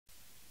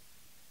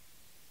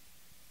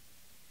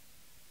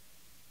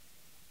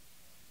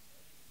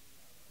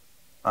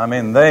I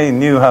mean, they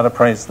knew how to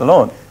praise the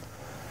Lord.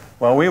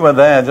 Well, we were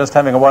there just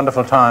having a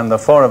wonderful time, the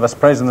four of us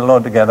praising the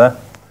Lord together,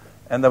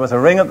 and there was a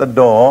ring at the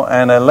door,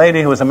 and a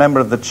lady who was a member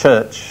of the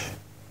church,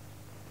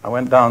 I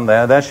went down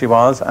there she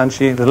was, and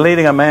she was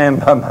leading a man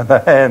down by the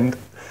hand.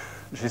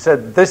 She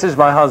said, "This is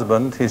my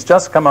husband, he's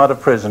just come out of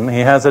prison,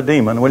 he has a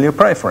demon, will you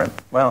pray for him?"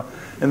 Well,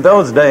 in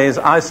those days,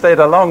 I stayed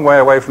a long way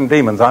away from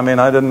demons. I mean,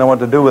 I didn't know what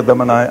to do with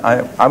them, and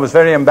I was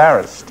very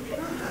embarrassed.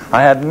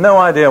 I had no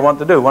idea what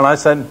to do. When I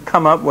said,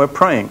 "Come up, we're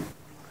praying,"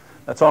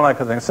 that's all I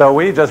could think. So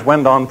we just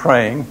went on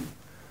praying,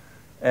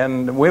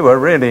 and we were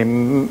really,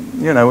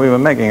 we were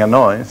making a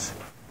noise.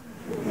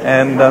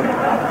 And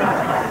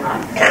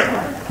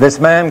this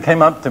man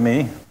came up to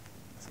me,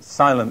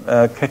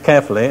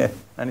 carefully,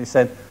 and he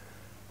said,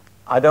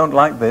 "I don't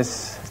like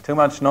this. It's too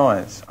much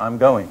noise. I'm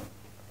going."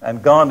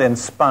 And God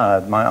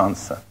inspired my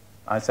answer.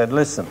 I said,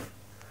 "Listen,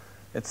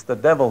 it's the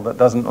devil that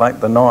doesn't like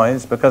the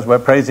noise because we're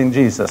praising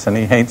Jesus and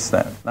he hates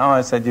that." Now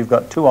I said, "You've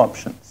got two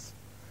options.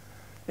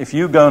 If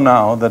you go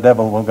now, the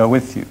devil will go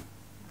with you.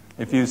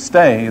 If you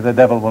stay, the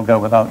devil will go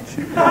without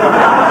you."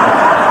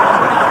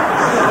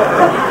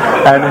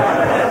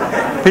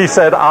 And he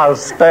said, "I'll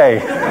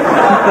stay."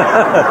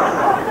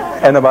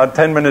 And about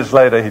 10 minutes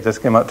later, he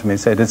just came up to me and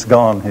said, "It's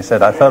gone." He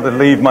said, "I felt it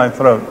leave my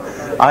throat."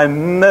 I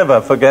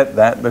never forget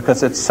that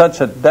because it's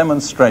such a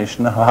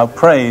demonstration of how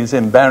praise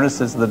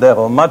embarrasses the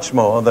devil much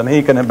more than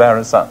he can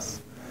embarrass us.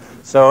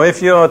 So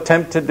if you're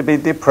tempted to be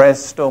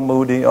depressed or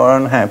moody or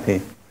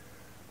unhappy,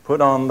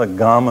 put on the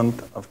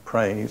garment of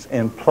praise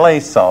in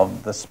place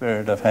of the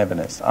spirit of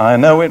heaviness. I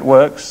know it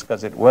works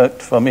because it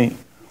worked for me.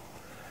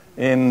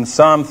 In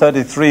Psalm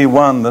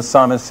 33:1, the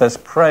psalmist says,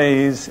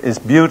 "Praise is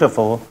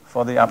beautiful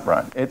for the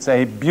upright." It's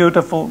a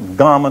beautiful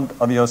garment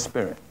of your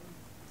spirit.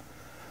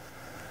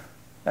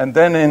 And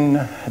then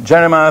in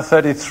Jeremiah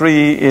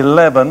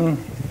 33:11,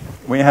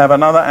 we have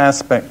another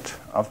aspect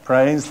of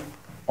praise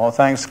or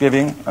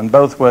thanksgiving, and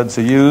both words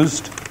are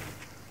used,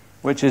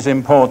 which is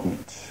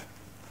important.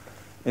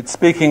 It's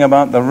speaking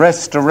about the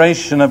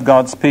restoration of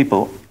God's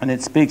people, and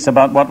it speaks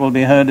about what will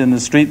be heard in the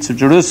streets of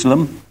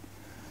Jerusalem.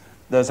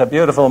 There's a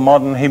beautiful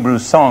modern Hebrew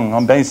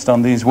song based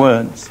on these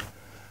words.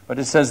 But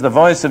it says, "The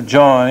voice of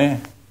joy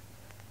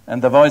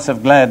and the voice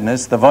of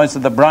gladness, the voice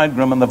of the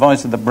bridegroom and the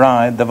voice of the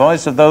bride, the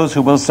voice of those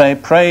who will say,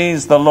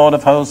 'Praise the Lord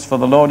of hosts, for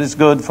the Lord is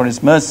good, for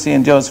his mercy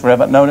endures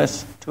forever.'"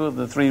 Notice, two of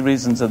the three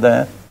reasons are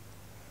there.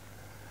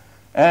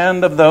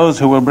 "And of those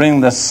who will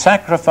bring the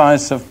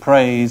sacrifice of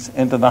praise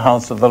into the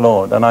house of the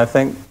Lord." And I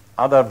think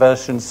other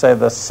versions say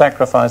the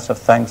sacrifice of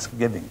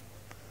thanksgiving.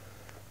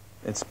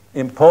 It's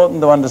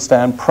important to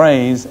understand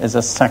praise is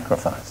a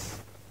sacrifice.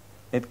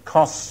 It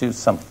costs you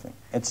something.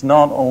 It's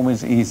not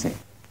always easy.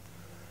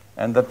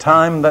 And the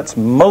time that's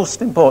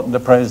most important to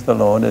praise the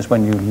Lord is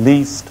when you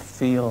least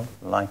feel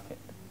like it.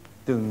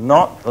 Do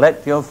not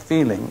let your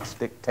feelings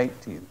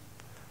dictate to you.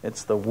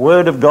 It's the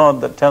Word of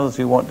God that tells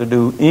you what to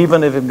do,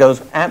 even if it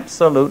goes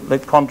absolutely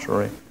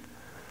contrary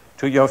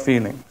to your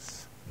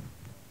feelings.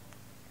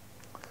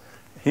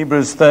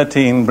 Hebrews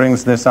 13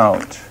 brings this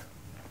out.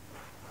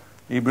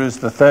 Hebrews,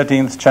 the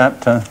 13th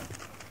chapter,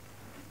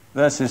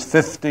 verses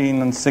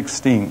 15 and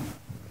 16.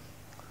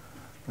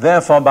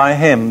 "Therefore by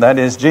him," that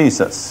is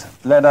Jesus,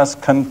 "let us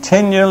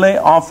continually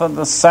offer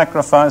the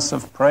sacrifice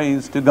of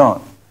praise to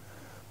God.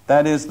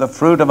 That is the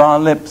fruit of our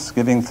lips,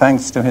 giving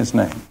thanks to his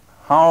name."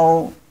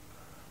 How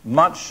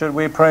much should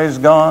we praise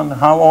God?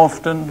 How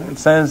often? It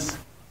says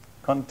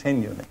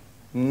continually.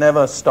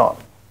 Never stop.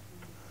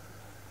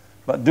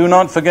 "But do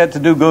not forget to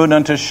do good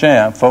and to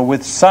share, for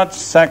with such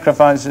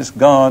sacrifices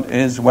God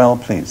is well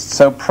pleased."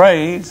 So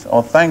praise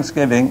or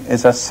thanksgiving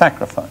is a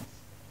sacrifice.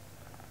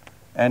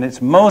 And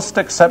it's most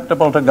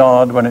acceptable to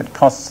God when it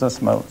costs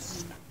us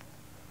most.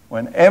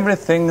 When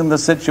everything in the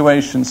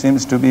situation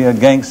seems to be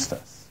against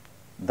us,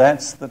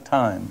 that's the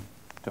time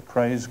to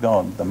praise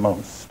God the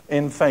most.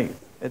 In faith,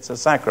 it's a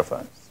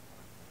sacrifice.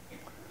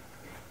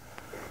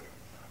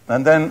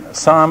 And then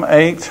Psalm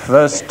 8,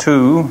 verse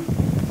 2,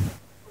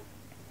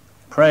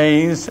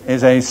 praise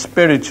is a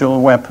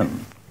spiritual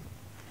weapon.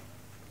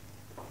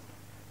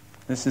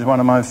 This is one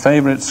of my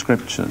favorite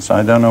scriptures.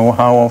 I don't know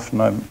how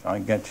often I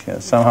get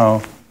here.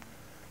 Somehow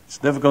it's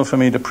difficult for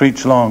me to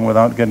preach long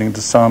without getting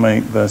to Psalm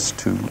 8, verse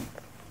 2.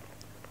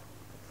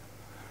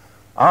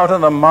 "Out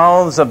of the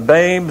mouths of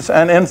babes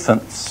and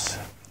infants,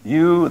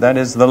 you, that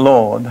is the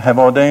Lord, have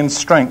ordained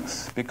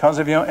strength because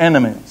of your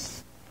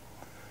enemies,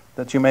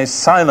 that you may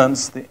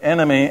silence the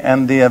enemy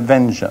and the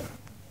avenger."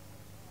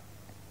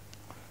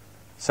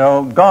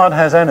 So God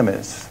has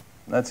enemies.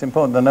 That's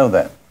important to know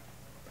that.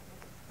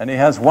 And he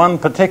has one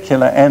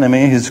particular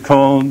enemy. He's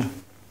called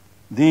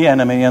the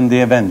enemy and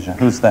the avenger.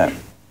 Who's that?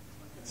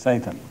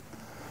 Satan.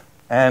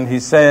 And he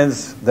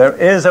says there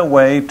is a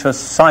way to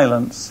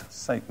silence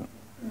Satan.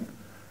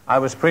 I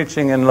was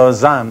preaching in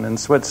Lausanne in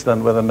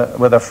Switzerland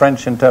with a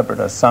French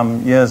interpreter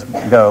some years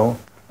ago.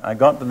 I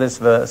got to this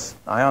verse.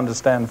 I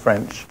understand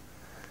French.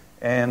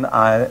 And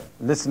I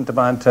listened to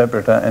my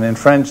interpreter. And in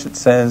French it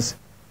says,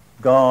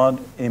 God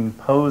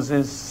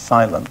imposes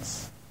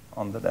silence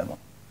on the devil.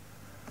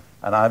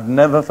 And I've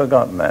never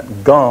forgotten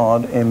that.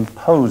 God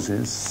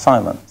imposes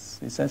silence.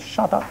 He says,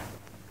 shut up.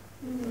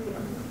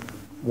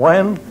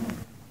 When?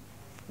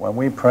 When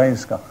we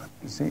praise God.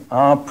 You see,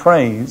 our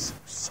praise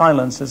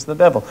silences the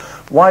devil.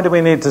 Why do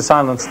we need to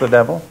silence the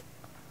devil?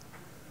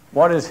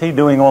 What is he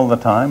doing all the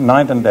time,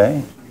 night and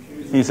day?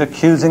 He's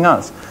accusing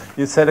us.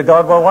 You say to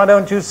God, well, why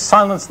don't you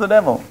silence the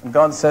devil? And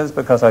God says,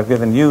 because I've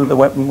given you the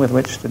weapon with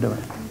which to do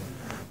it.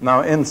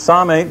 Now, in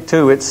Psalm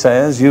 8:2, it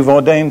says, you've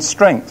ordained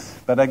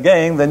strength. But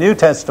again, the New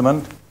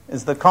Testament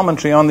is the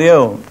commentary on the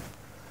Old.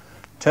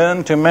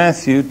 Turn to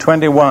Matthew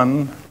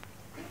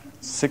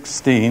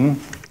 21:16.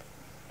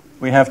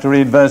 We have to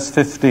read verse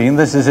 15.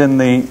 This is in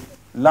the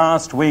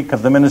last week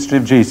of the ministry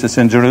of Jesus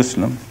in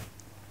Jerusalem.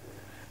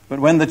 But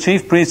when the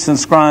chief priests and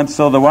scribes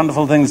saw the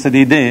wonderful things that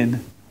he did,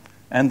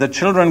 and the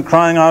children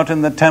crying out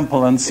in the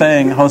temple and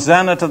saying,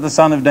 Hosanna to the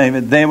Son of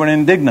David, they were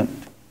indignant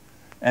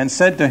and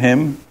said to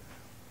him,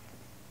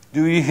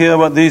 do you hear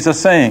what these are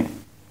saying?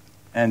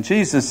 And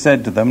Jesus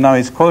said to them, now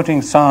he's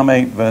quoting Psalm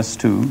 8 verse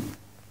 2,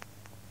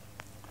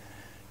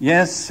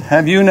 yes,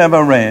 have you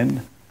never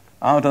read,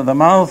 out of the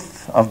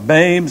mouth of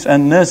babes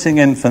and nursing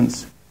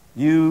infants,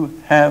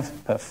 you have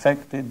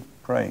perfected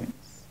praise.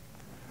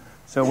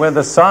 So where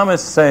the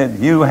psalmist said,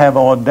 you have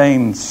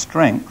ordained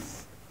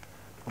strength,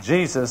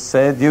 Jesus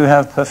said, you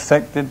have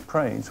perfected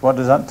praise. What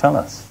does that tell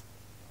us?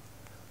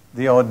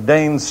 The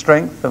ordained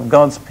strength of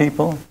God's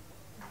people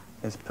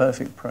is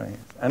perfect praise.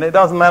 And it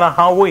doesn't matter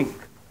how weak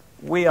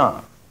we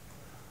are.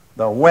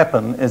 The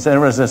weapon is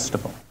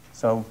irresistible.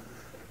 So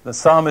the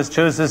psalmist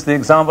chooses the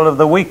example of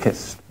the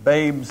weakest,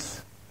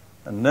 babes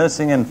and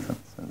nursing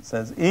infants. And it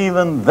says,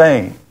 even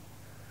they,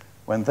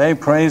 when they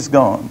praise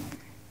God,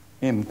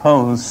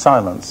 impose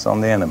silence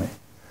on the enemy.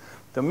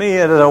 To me,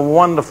 it is a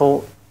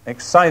wonderful,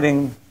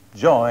 exciting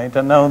joy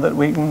to know that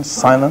we can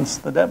silence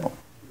the devil.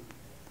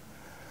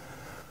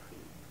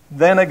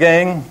 Then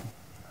again,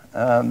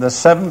 the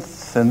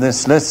seventh in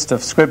this list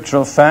of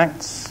scriptural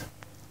facts,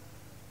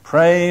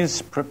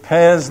 praise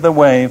prepares the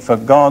way for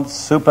God's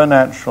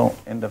supernatural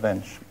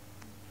intervention.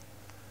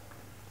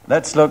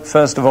 Let's look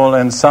first of all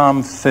in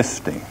Psalm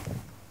 50.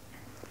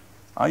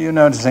 Are you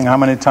noticing how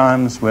many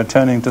times we're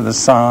turning to the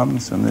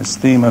Psalms and this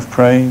theme of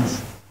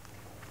praise?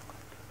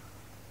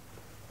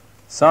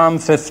 Psalm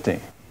 50,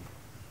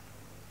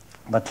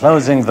 the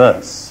closing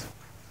verse.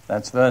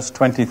 That's verse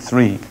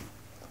 23.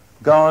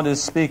 God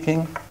is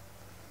speaking,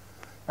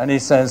 and he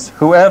says,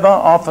 whoever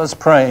offers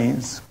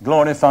praise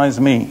glorifies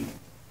me,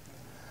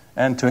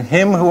 and to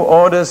him who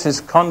orders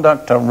his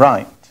conduct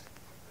aright,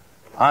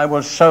 I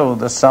will show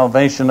the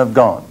salvation of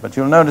God. But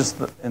you'll notice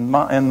that in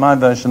my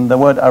version, the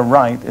word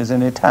aright is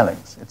in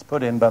italics. It's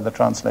put in by the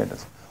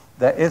translators.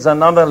 There is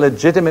another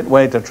legitimate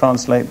way to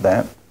translate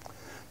that.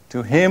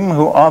 To him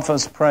who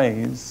offers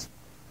praise,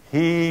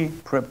 he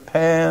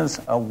prepares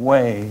a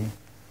way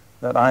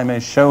that I may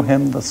show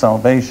him the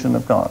salvation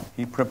of God.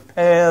 He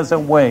prepares a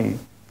way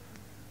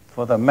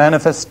for the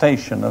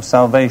manifestation of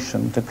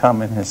salvation to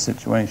come in his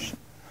situation.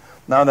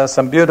 Now, there's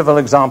some beautiful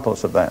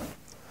examples of that.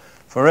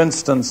 For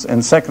instance,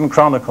 in 2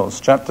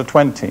 Chronicles chapter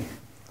 20,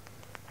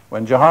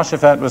 when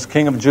Jehoshaphat was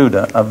king of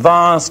Judah, a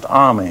vast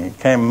army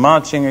came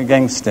marching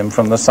against him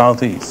from the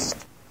southeast.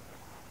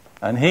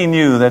 And he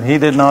knew that he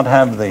did not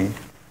have the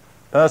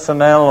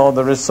personnel or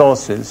the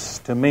resources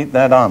to meet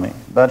that army.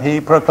 But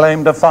he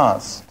proclaimed a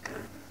fast.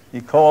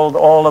 He called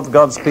all of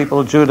God's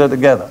people, Judah,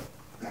 together.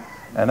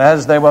 And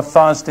as they were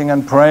fasting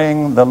and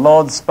praying, the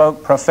Lord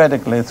spoke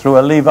prophetically through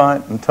a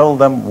Levite and told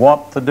them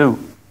what to do.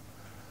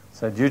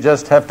 Said, you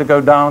just have to go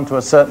down to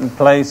a certain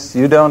place.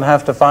 You don't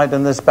have to fight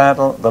in this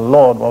battle. The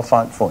Lord will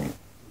fight for you.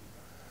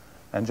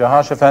 And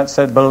Jehoshaphat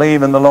said,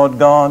 believe in the Lord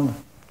God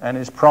and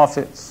his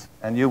prophets,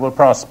 and you will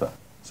prosper.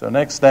 So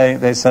next day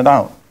they set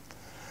out.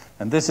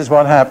 And this is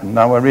what happened.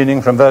 Now we're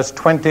reading from verse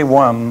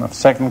 21 of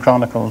 2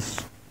 Chronicles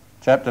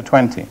chapter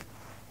 20.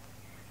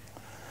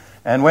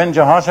 And when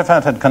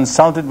Jehoshaphat had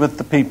consulted with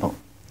the people,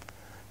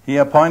 he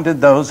appointed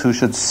those who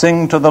should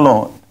sing to the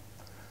Lord,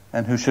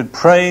 and who should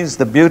praise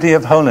the beauty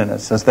of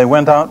holiness as they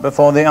went out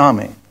before the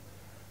army,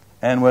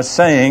 and were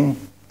saying,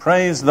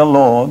 praise the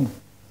Lord,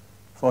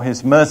 for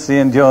his mercy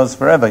endures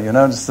forever. You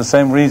notice the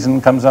same reason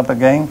comes up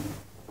again?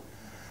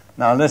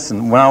 Now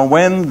listen, now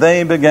when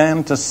they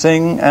began to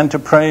sing and to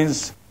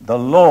praise, the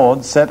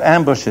Lord set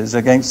ambushes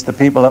against the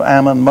people of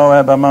Ammon,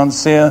 Moab, and Mount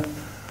Seir,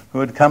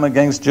 who had come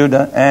against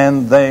Judah,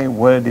 and they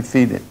were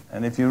defeated.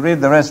 And if you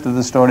read the rest of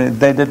the story,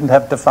 they didn't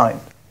have to fight.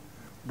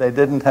 They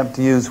didn't have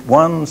to use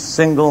one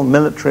single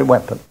military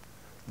weapon.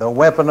 The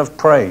weapon of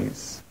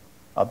praise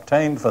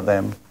obtained for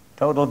them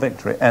total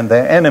victory. And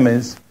their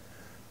enemies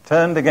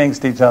turned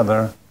against each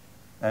other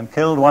and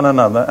killed one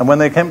another. And when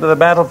they came to the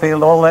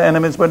battlefield, all their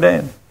enemies were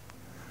dead.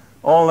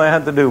 All they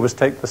had to do was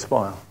take the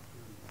spoil.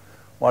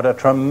 What a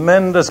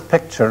tremendous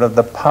picture of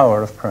the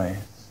power of praise.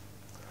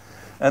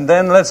 And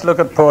then let's look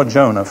at poor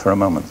Jonah for a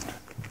moment.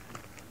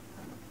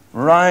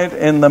 Right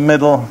in the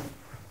middle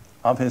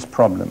of his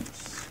problems.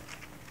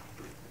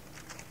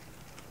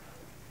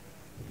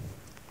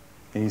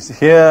 He's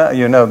here,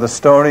 you know the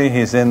story,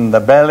 he's in the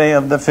belly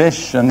of the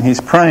fish and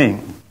he's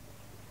praying.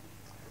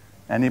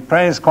 And he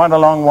prays quite a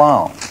long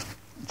while.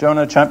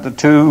 Jonah chapter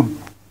 2,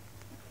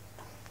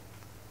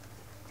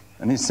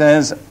 and he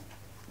says,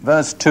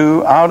 verse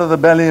 2, out of the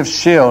belly of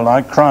Sheol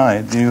I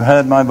cried, you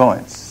heard my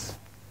voice,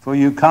 for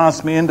you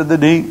cast me into the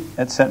deep,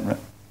 etc.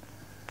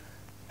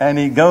 And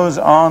he goes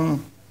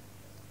on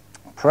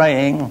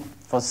praying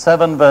for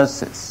 7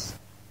 verses,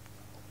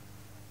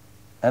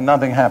 and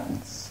nothing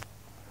happens.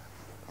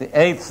 The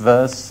 8th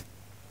verse,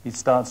 he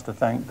starts to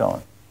thank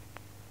God.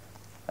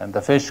 And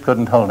the fish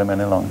couldn't hold him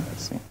any longer,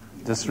 see.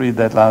 Just read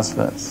that last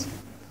verse.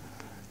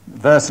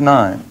 Verse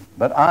 9,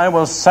 but I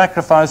will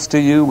sacrifice to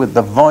you with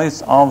the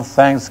voice of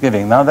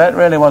thanksgiving. Now that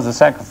really was a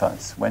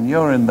sacrifice. When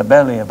you're in the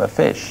belly of a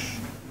fish,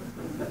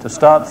 to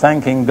start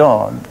thanking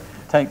God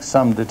takes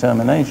some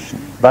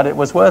determination. But it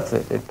was worth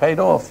it. It paid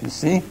off, you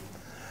see.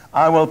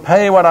 I will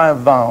pay what I have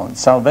vowed.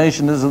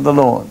 Salvation is of the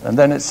Lord. And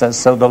then it says,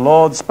 so the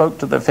Lord spoke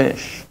to the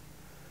fish,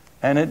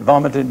 and it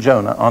vomited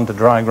Jonah onto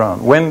dry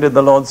ground. When did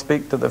the Lord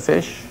speak to the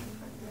fish?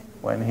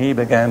 When he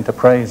began to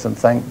praise and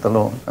thank the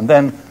Lord. And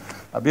then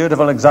a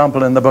beautiful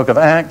example in the book of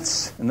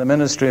Acts, in the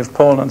ministry of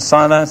Paul and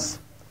Silas.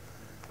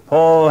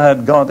 Paul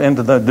had got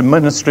into the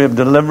ministry of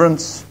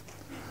deliverance.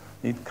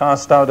 He'd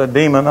cast out a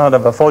demon out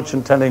of a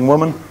fortune-telling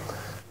woman,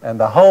 and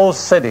the whole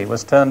city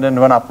was turned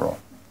into an uproar.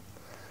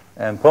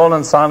 And Paul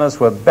and Silas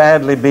were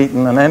badly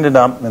beaten and ended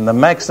up in the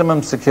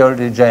maximum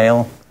security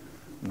jail.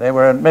 They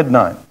were at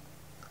midnight.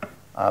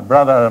 A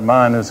brother of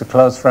mine, who's a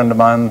close friend of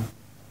mine,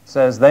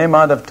 says they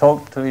might have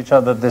talked to each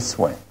other this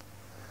way.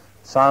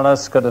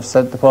 Silas could have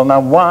said to Paul, now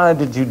why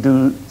did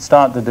you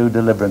start to do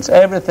deliverance?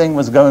 Everything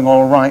was going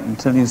all right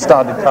until you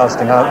started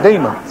casting out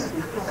demons.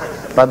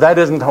 But that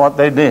isn't what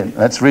they did.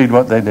 Let's read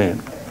what they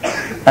did.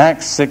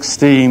 Acts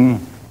 16,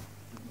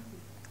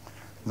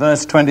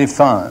 verse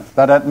 25.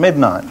 But at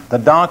midnight, the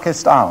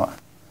darkest hour,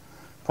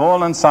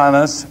 Paul and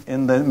Silas,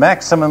 in the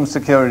maximum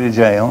security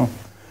jail,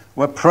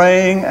 were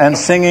praying and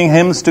singing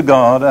hymns to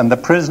God, and the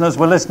prisoners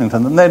were listening to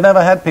them. They'd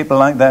never had people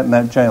like that in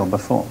that jail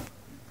before.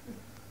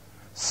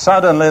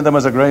 Suddenly there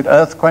was a great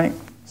earthquake,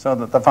 so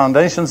that the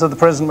foundations of the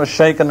prison were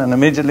shaken, and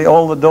immediately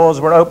all the doors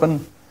were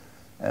opened,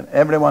 and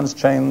everyone's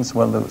chains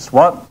were loose.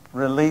 What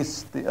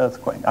released the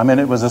earthquake? I mean,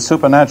 it was a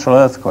supernatural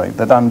earthquake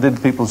that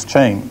undid people's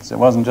chains. It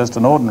wasn't just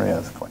an ordinary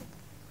earthquake.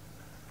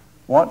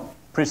 What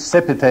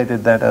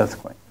precipitated that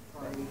earthquake?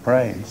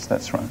 Praise,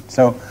 that's right.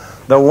 So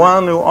the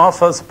one who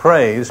offers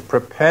praise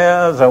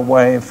prepares a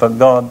way for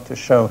God to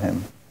show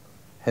him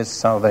his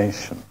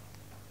salvation.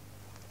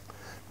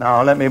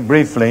 Now let me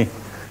briefly,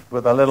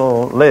 with a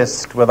little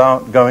list,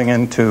 without going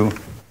into,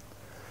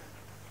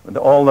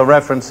 all the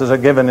references are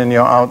given in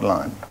your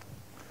outline.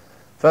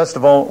 First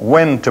of all,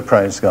 when to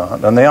praise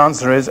God. And the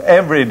answer is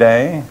every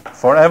day,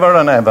 forever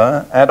and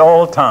ever, at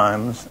all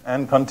times,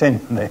 and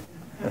continually.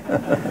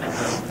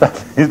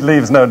 It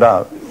leaves no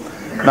doubt.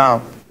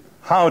 Now,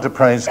 how to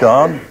praise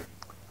God?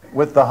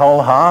 With the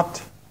whole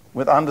heart,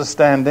 with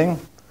understanding,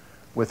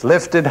 with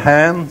lifted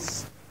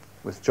hands,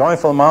 with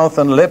joyful mouth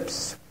and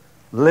lips,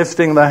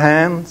 lifting the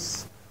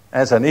hands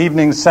as an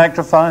evening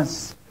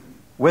sacrifice,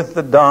 with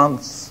the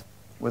dance,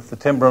 with the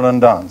timbrel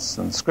and dance.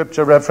 And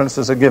scripture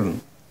references are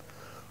given.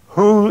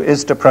 Who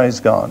is to praise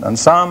God? And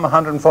Psalm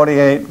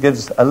 148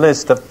 gives a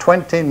list of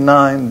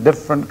 29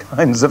 different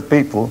kinds of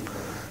people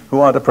who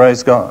are to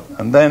praise God.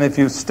 And then if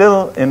you're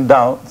still in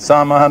doubt,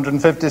 Psalm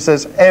 150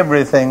 says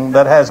everything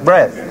that has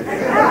breath.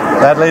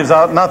 That leaves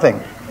out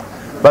nothing.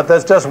 But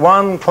there's just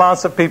one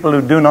class of people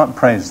who do not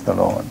praise the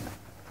Lord.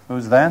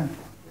 Who's that?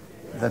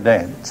 The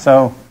dead.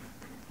 So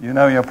you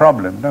know your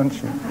problem, don't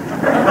you?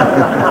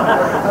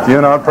 If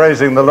you're not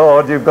praising the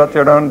Lord, you've got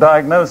your own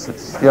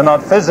diagnosis. You're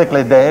not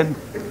physically dead,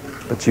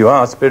 but you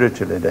are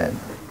spiritually dead.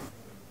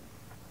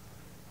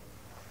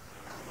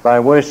 By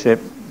worship,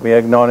 we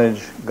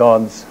acknowledge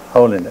God's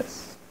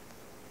holiness.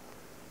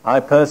 I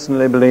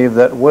personally believe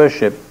that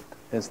worship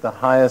is the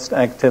highest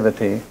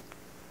activity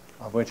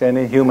of which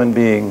any human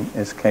being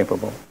is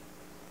capable.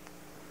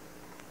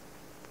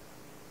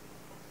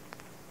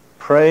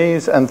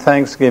 Praise and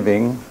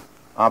thanksgiving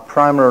are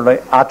primarily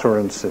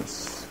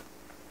utterances.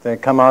 They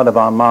come out of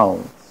our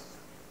mouths.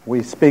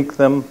 We speak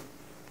them,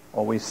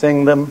 or we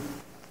sing them,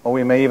 or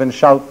we may even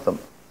shout them.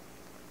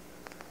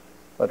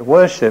 But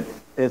worship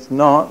is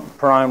not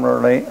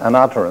primarily an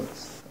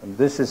utterance. And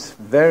this is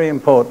very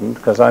important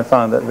because I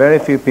find that very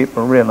few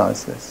people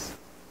realize this.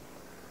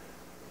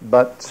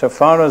 But so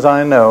far as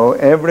I know,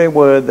 every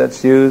word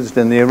that's used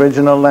in the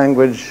original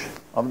language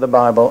of the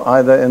Bible,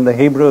 either in the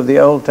Hebrew of the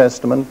Old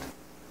Testament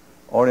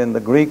or in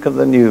the Greek of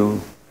the New,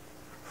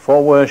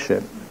 for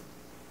worship,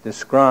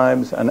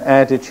 describes an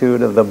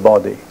attitude of the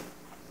body.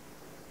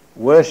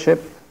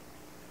 Worship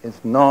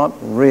is not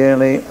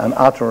really an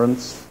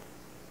utterance,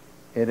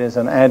 it is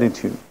an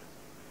attitude.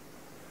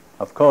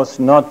 Of course,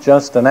 not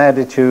just an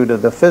attitude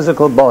of the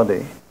physical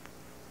body,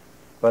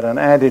 but an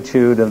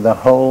attitude of the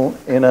whole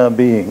inner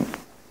being.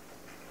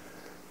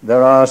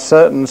 There are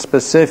certain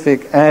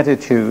specific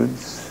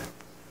attitudes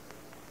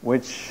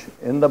which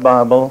in the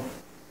Bible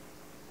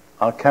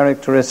are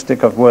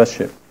characteristic of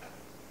worship.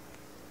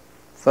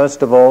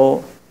 First of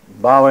all,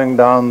 bowing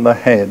down the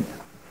head.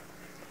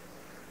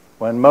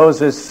 When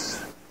Moses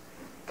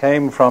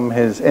came from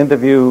his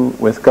interview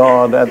with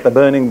God at the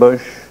burning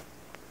bush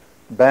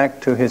back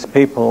to his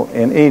people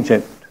in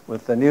Egypt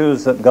with the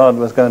news that God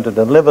was going to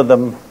deliver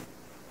them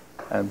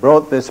and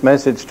brought this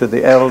message to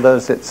the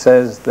elders, it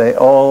says they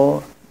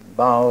all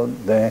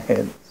bowed their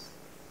heads.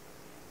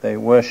 They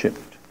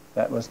worshipped.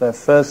 That was their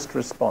first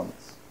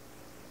response.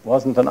 It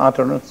wasn't an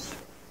utterance,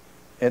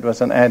 it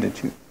was an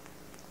attitude.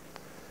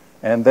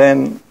 And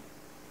then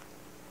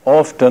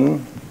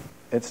often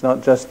it's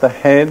not just the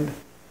head,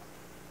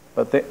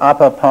 but the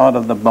upper part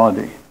of the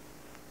body.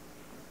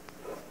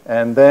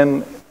 And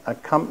then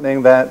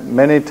accompanying that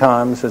many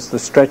times is the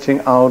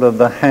stretching out of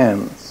the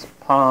hands,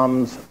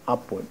 palms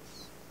upwards.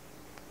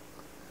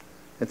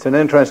 It's an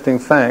interesting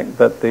fact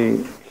that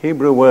the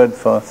Hebrew word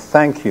for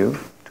thank you,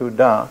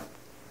 tudah,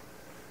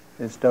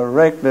 is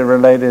directly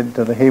related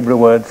to the Hebrew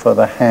word for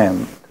the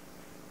hand.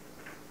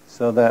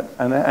 So that,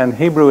 and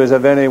Hebrew is a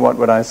very, what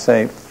would I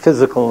say,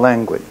 physical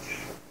language.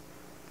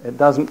 It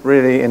doesn't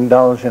really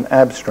indulge in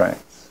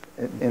abstracts.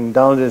 It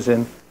indulges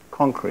in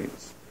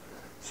concretes.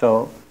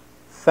 So,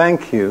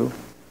 thank you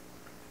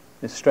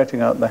is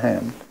stretching out the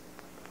hand.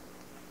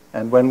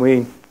 And when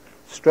we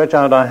stretch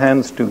out our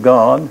hands to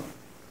God,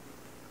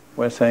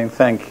 we're saying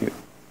thank you.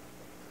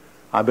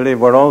 I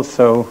believe we're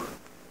also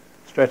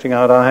stretching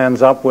out our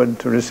hands upward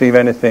to receive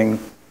anything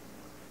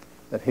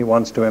that He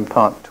wants to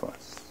impart to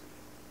us.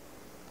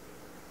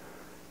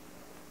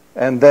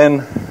 And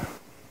then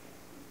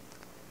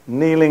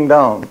kneeling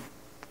down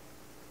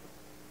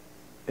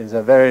is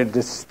a very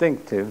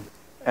distinctive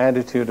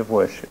attitude of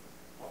worship.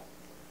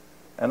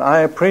 And I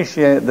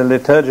appreciate the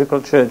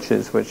liturgical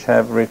churches which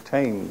have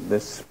retained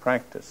this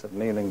practice of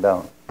kneeling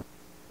down.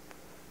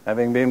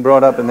 Having been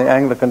brought up in the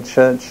Anglican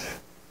Church,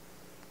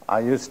 I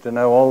used to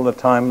know all the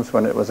times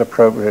when it was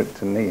appropriate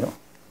to kneel.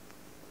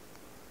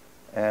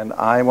 And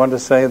I want to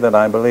say that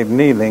I believe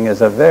kneeling is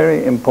a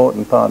very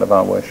important part of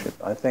our worship.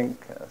 I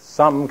think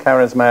some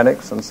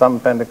charismatics and some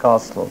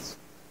Pentecostals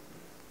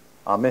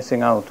are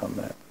missing out on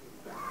that.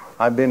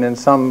 I've been in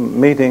some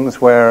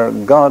meetings where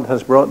God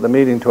has brought the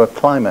meeting to a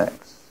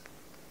climax,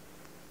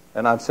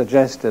 and I've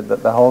suggested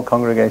that the whole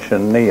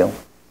congregation kneel.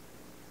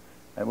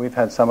 And we've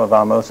had some of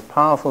our most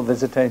powerful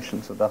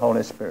visitations of the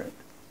Holy Spirit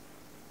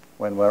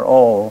when we're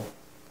all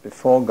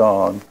before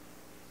God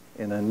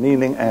in a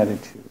kneeling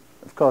attitude.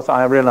 Of course,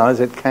 I realize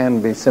it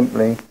can be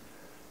simply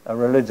a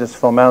religious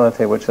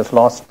formality which has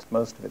lost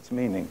most of its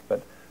meaning,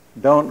 but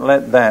don't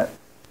let that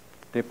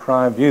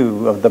deprive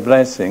you of the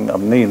blessing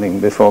of kneeling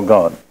before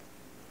God.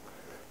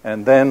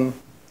 And then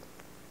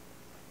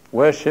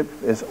worship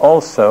is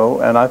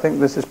also, and I think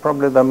this is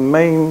probably the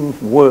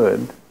main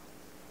word,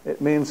 it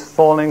means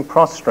falling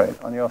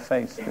prostrate on your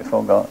face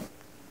before God.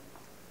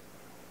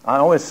 I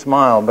always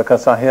smile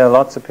because I hear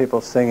lots of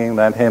people singing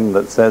that hymn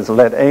that says,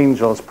 "Let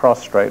angels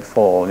prostrate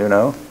fall," you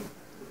know.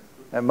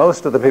 And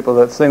most of the people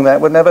that sing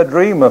that would never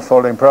dream of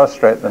falling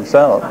prostrate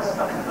themselves.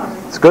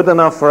 It's good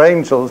enough for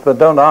angels, but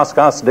don't ask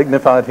us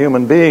dignified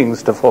human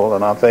beings to fall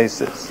on our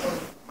faces.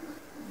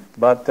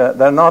 But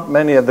there are not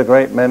many of the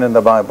great men in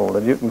the Bible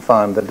that you can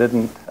find that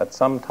didn't at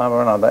some time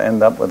or another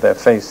end up with their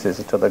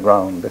faces to the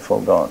ground before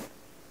God.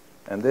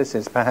 And this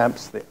is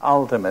perhaps the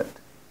ultimate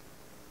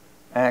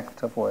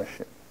act of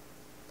worship.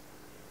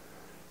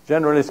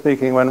 Generally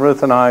speaking, when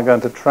Ruth and I are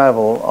going to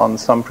travel on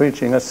some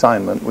preaching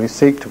assignment, we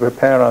seek to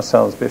prepare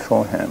ourselves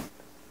beforehand.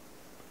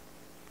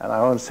 And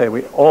I won't say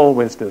we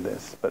always do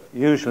this, but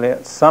usually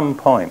at some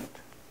point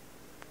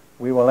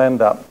we will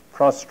end up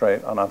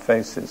prostrate on our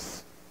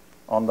faces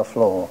on the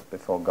floor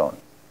before God.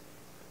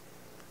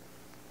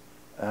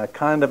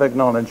 Kind of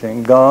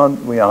acknowledging,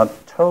 God, we are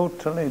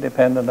totally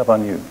dependent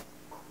upon you.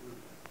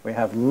 We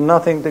have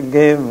nothing to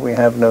give, we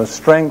have no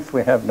strength,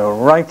 we have no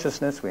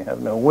righteousness, we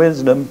have no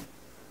wisdom,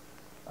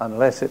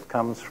 unless it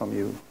comes from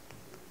you.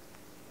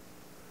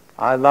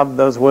 I love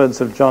those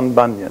words of John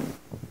Bunyan.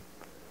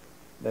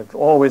 They've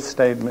always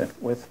stayed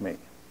with me.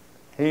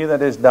 He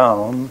that is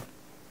down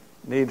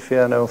need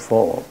fear no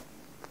fall.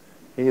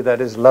 He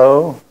that is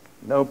low,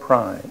 no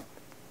pride.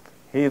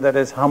 He that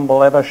is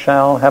humble ever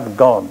shall have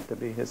God to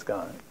be his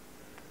guide.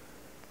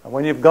 And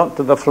when you've got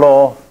to the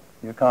floor,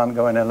 you can't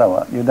go any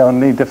lower. You don't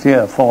need to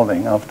fear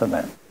falling after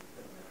that.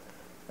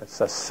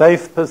 It's a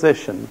safe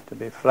position to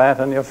be flat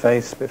on your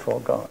face before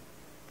God.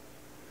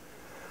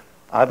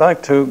 I'd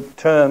like to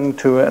turn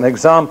to an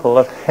example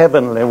of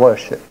heavenly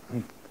worship,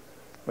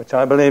 which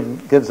I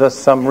believe gives us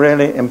some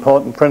really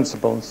important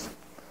principles,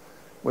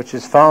 which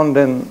is found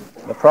in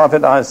the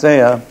prophet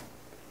Isaiah,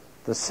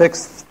 the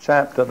 6th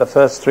chapter, the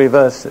first 3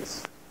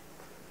 verses.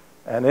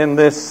 And in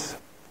this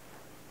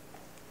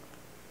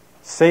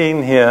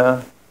scene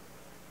here,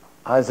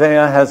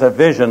 Isaiah has a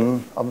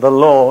vision of the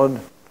Lord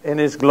in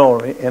his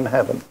glory in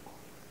heaven.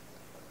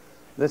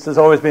 This has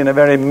always been a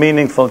very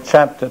meaningful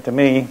chapter to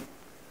me,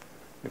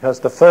 because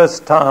the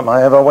first time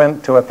I ever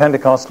went to a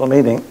Pentecostal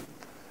meeting,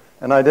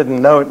 and I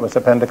didn't know it was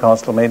a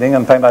Pentecostal meeting.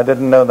 In fact, I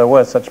didn't know there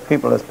were such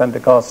people as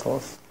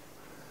Pentecostals.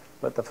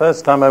 But the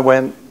first time I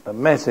went, the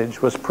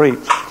message was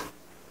preached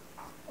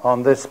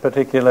on this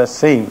particular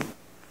scene.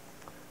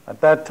 At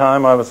that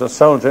time, I was a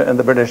soldier in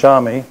the British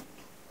Army,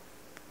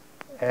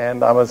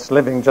 and I was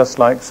living just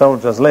like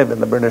soldiers live in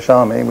the British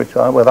Army,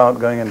 without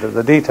going into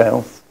the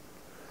details.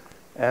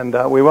 And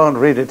we won't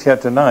read it here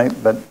tonight,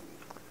 but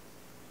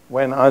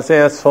when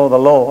Isaiah saw the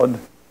Lord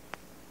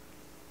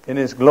in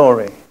his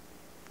glory,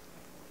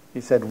 he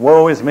said,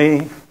 "Woe is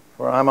me,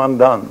 for I'm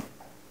undone.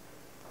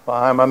 For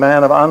I am a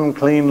man of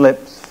unclean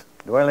lips,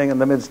 dwelling in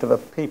the midst of a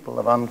people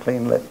of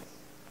unclean lips."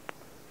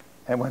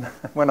 And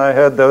when I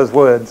heard those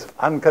words,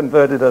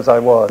 unconverted as I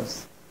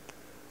was,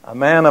 a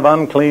man of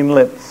unclean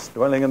lips,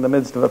 dwelling in the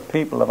midst of a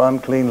people of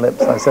unclean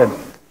lips, I said,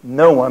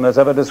 no one has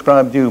ever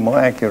described you more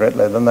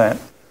accurately than that.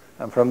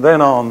 And from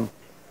then on,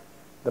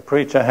 the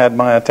preacher had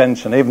my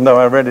attention, even though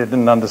I really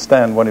didn't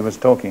understand what he was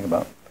talking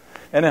about.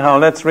 Anyhow,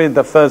 let's read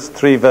the first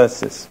 3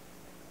 verses.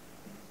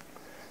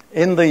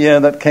 "In the year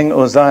that King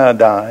Uzziah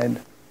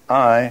died,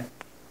 I,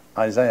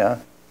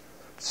 Isaiah,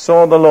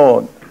 saw the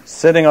Lord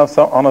sitting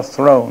on a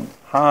throne,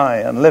 high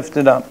and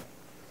lifted up,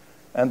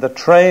 and the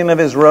train of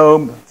his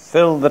robe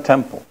filled the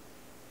temple.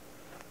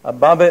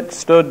 Above it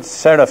stood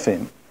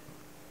seraphim,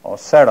 or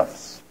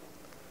seraphs."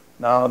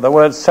 Now, the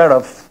word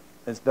seraph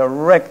is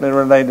directly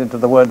related to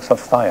the word for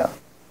fire.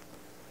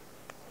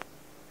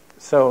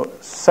 So,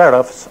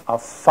 seraphs are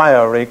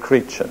fiery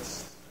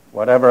creatures,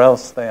 whatever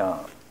else they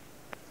are.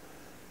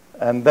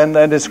 And then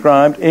they're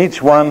described, each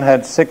one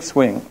had 6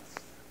 wings.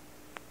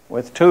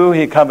 With 2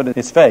 he covered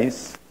his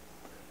face,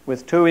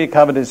 with 2 he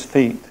covered his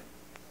feet,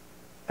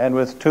 and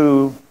with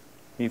 2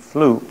 he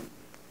flew.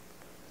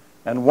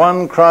 And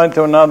one cried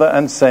to another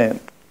and said,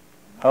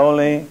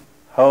 "Holy,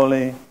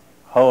 holy,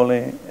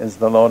 holy is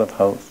the Lord of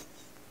hosts.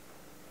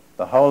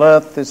 The whole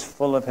earth is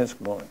full of his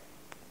glory."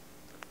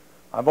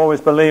 I've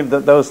always believed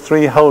that those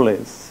 3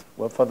 holies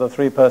were for the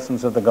 3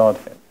 persons of the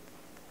Godhead.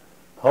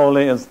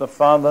 Holy is the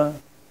Father,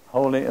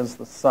 holy is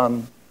the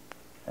Son,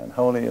 and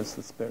holy is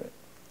the Spirit.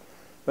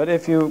 But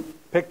if you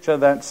picture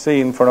that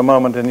scene for a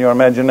moment in your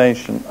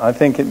imagination, I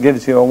think it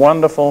gives you a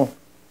wonderful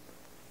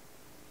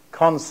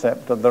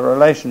concept of the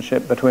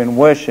relationship between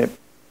worship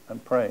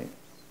and praise.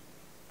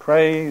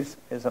 Praise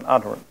is an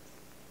utterance.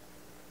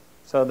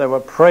 So they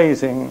were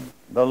praising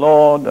the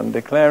Lord and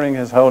declaring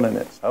his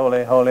holiness.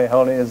 Holy, holy,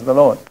 holy is the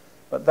Lord.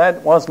 But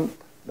that wasn't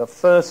the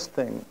first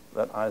thing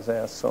that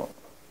Isaiah saw.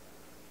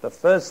 The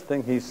first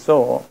thing he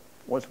saw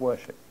was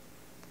worship.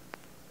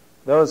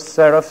 Those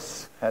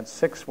seraphs had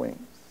 6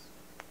 wings.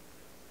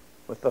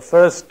 With the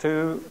first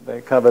 2,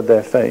 they covered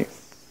their face.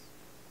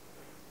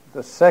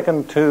 The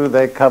second 2,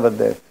 they covered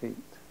their feet.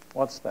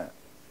 What's that?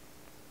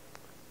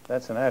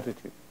 That's an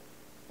attitude.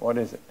 What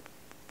is it?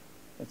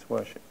 It's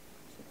worship.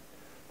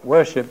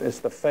 Worship is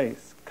the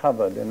face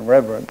covered in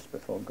reverence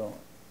before God.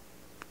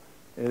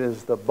 It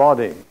is the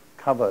body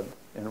covered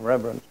in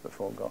reverence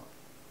before God.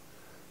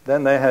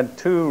 Then they had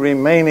 2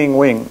 remaining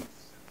wings,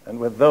 and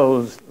with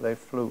those they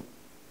flew.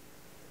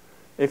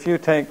 If you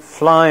take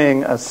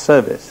flying as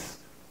service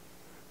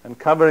and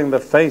covering the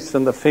face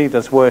and the feet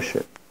as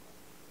worship,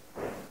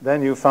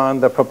 then you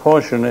find the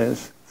proportion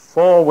is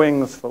 4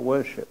 wings for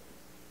worship,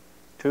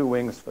 2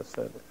 wings for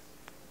service.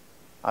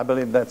 I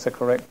believe that's a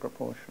correct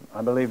proportion.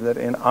 I believe that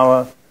in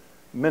our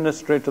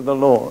ministry to the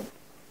Lord,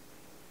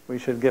 we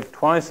should give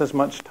twice as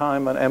much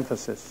time and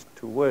emphasis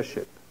to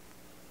worship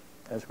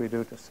as we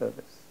do to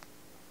service.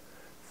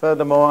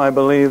 Furthermore, I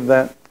believe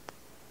that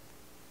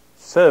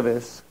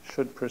service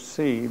should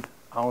proceed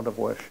out of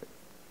worship.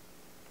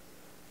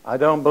 I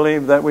don't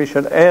believe that we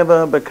should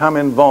ever become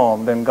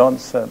involved in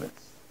God's service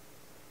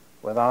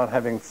without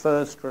having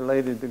first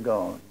related to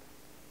God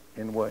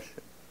in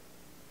worship.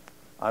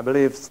 I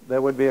believe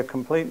there would be a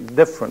complete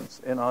difference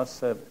in our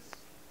service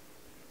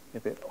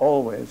if it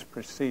always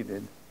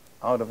proceeded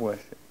out of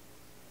worship.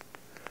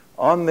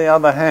 On the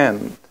other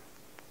hand,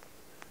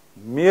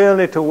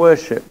 merely to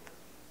worship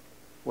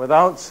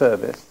without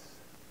service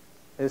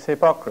is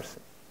hypocrisy.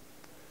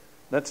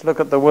 Let's look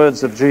at the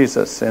words of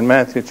Jesus in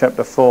Matthew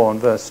chapter 4 and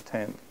verse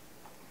 10.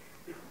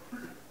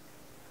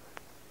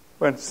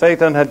 When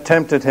Satan had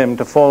tempted him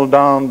to fall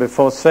down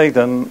before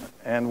Satan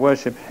and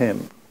worship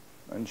him.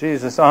 And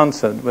Jesus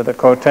answered with a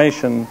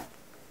quotation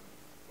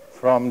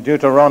from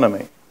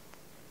Deuteronomy.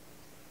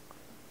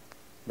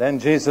 Then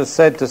Jesus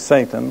said to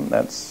Satan,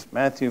 that's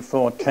Matthew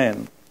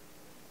 4:10,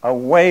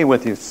 "Away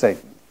with you,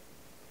 Satan,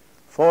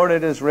 for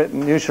it is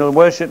written, you shall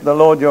worship the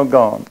Lord your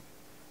God,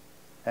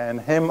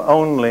 and him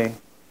only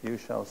you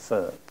shall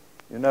serve."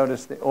 You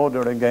notice the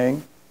order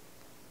again.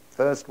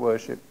 First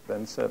worship,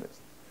 then service.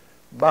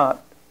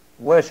 But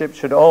worship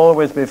should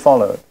always be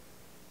followed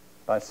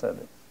by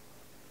service.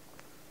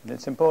 And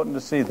it's important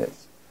to see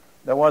this.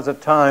 There was a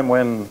time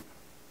when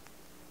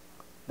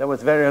there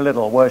was very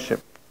little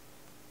worship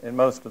in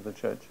most of the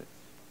churches.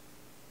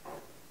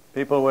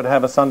 People would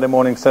have a Sunday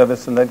morning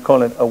service and they'd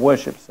call it a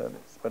worship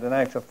service. But in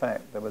actual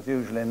fact, there was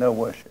usually no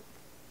worship.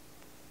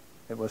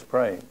 It was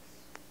praise.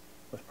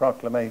 It was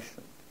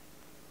proclamation.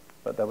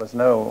 But there was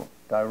no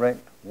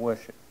direct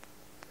worship.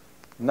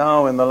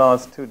 Now, in the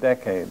last 2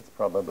 decades,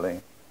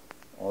 probably,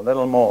 or a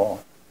little more,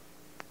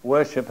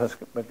 worship has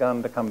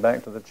begun to come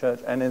back to the church,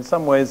 and in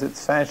some ways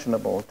it's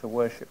fashionable to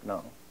worship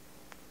now.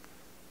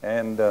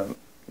 And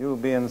you'll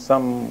be in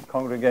some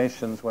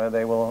congregations where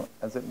they will,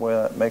 as it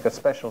were, make a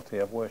specialty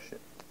of worship.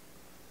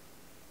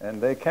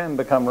 And they can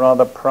become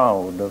rather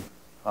proud of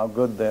how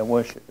good their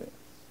worship is.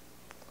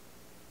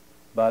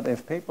 But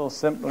if people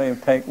simply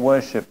take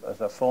worship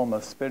as a form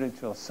of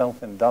spiritual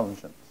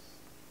self-indulgence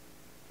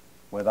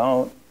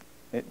without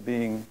it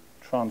being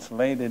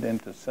translated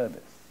into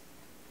service,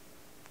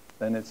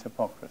 then it's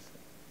hypocrisy.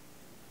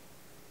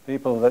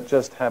 People that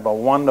just have a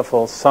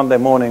wonderful Sunday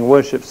morning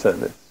worship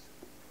service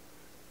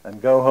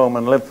and go home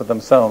and live for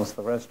themselves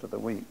the rest of the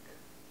week,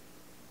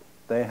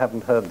 they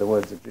haven't heard the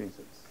words of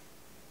Jesus.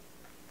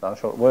 Thou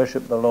shalt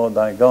worship the Lord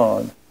thy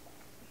God,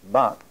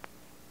 but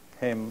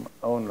him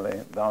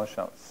only thou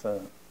shalt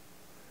serve.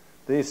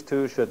 These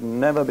two should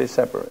never be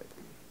separated.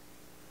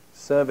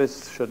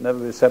 Service should never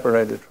be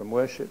separated from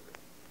worship,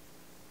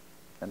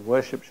 and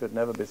worship should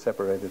never be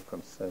separated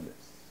from service.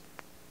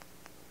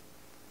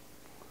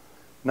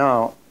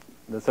 Now,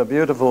 there's a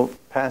beautiful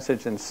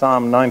passage in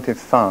Psalm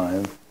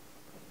 95,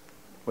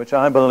 which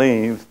I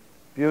believe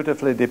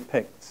beautifully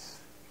depicts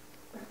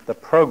the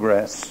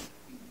progress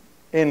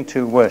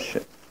into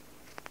worship.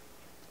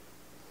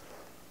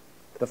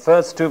 The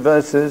first two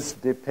verses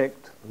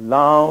depict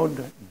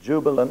loud,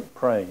 jubilant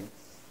praise.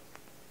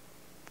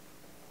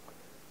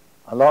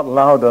 A lot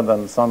louder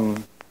than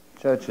some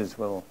churches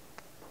will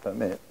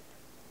permit.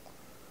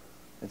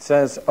 It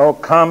says, "O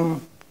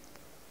come,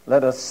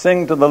 let us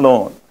sing to the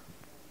Lord.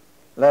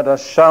 Let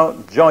us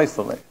shout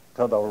joyfully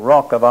to the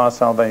rock of our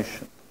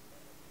salvation."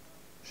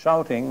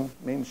 Shouting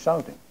means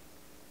shouting.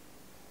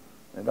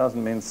 It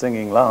doesn't mean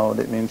singing loud,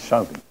 it means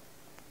shouting.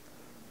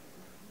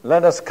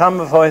 "Let us come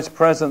before his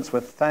presence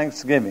with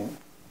thanksgiving.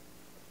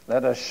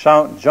 Let us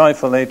shout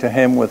joyfully to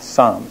him with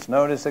psalms."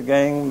 Notice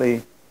again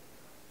the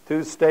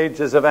two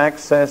stages of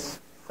access: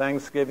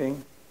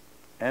 thanksgiving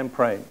and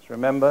praise.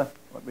 Remember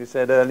what we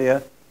said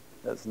earlier?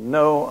 There's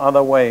no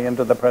other way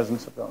into the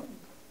presence of God.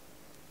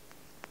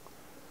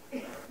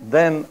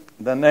 Then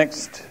the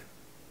next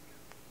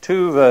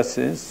two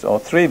verses, or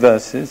three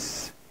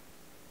verses,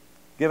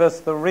 give us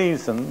the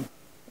reason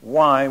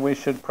why we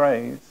should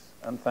praise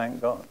and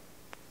thank God.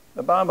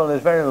 The Bible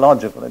is very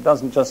logical. It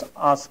doesn't just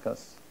ask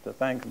us to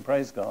thank and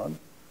praise God,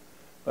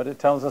 but it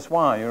tells us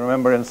why. You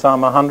remember in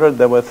Psalm 100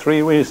 there were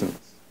three reasons.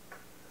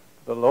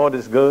 The Lord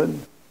is good,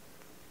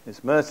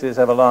 his mercy is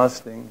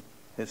everlasting,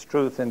 his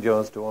truth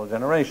endures to all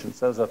generations.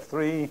 Those are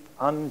three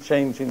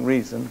unchanging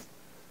reasons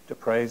to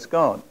praise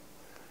God.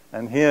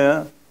 And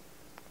here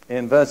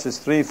in verses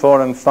 3,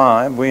 4, and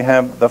 5 we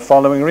have the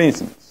following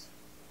reasons.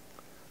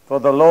 "For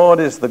the Lord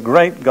is the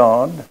great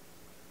God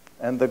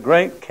and the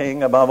great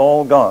King above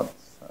all gods."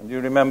 And you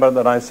remember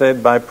that I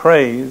said by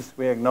praise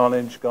we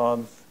acknowledge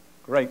God's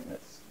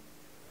greatness.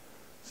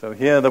 So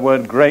here the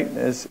word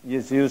greatness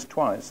is used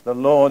twice. The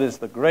Lord is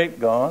the great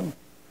God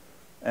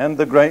and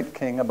the great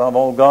King above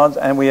all gods,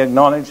 and we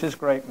acknowledge his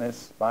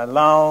greatness by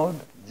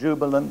loud,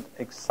 jubilant,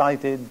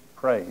 excited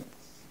praise.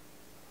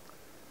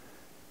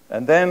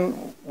 And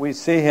then we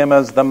see him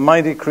as the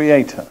mighty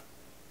creator.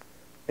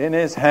 In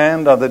his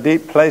hand are the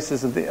deep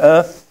places of the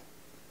earth.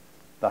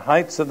 The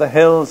heights of the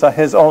hills are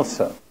his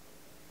also.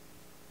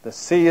 The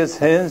sea is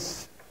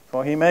his,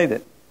 for he made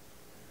it,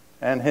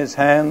 and his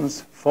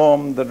hands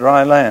formed the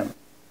dry land.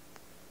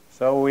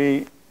 So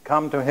we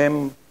come to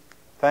him,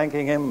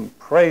 thanking him,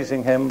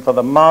 praising him for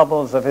the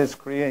marvels of his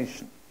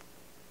creation.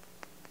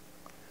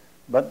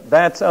 But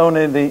that's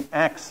only the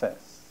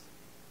access.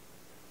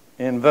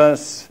 In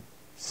verse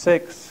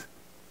 6,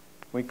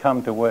 we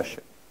come to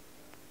worship.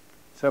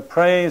 So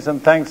praise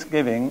and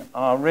thanksgiving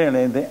are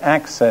really the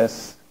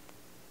access,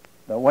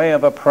 the way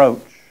of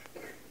approach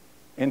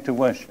into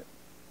worship.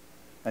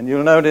 And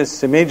you'll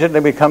notice immediately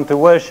we come to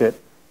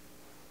worship,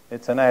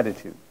 it's an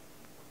attitude.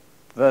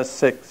 Verse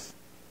 6,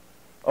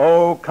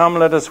 "Oh, come,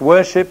 let us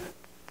worship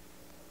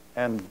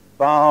and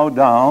bow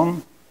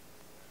down.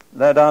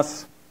 Let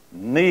us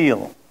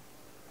kneel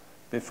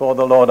before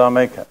the Lord our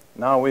Maker."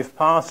 Now we've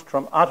passed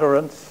from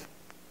utterance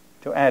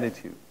to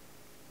attitude.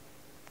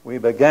 We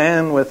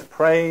began with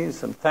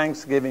praise and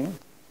thanksgiving,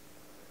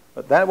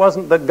 but that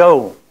wasn't the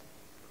goal.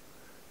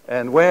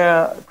 And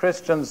where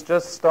Christians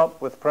just stop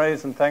with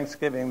praise and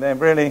thanksgiving, they've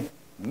really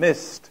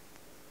missed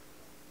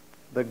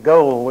the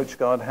goal which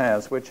God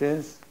has, which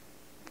is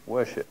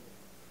worship,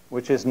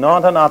 which is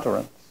not an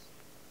utterance,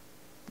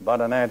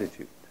 but an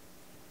attitude.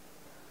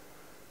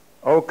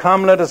 "Oh,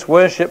 come, let us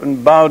worship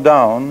and bow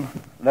down.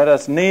 Let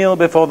us kneel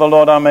before the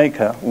Lord our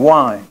Maker."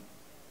 Why?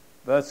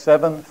 Verse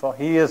 7, "For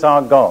he is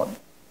our God."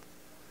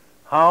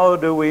 How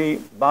do we,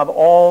 above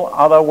all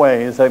other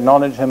ways,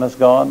 acknowledge him as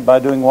God? By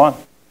doing what?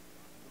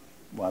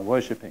 By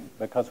worshiping.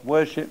 Because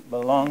worship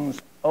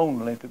belongs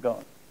only to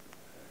God.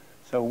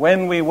 So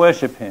when we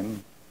worship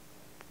him,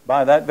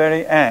 by that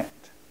very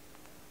act,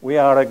 we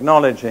are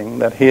acknowledging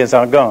that he is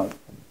our God.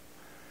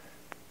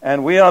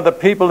 And we are the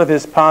people of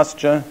his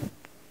pasture,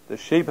 the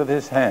sheep of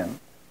his hand.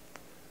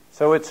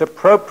 So it's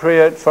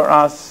appropriate for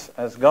us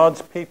as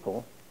God's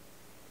people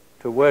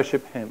to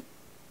worship him.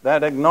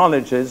 that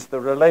acknowledges the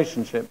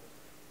relationship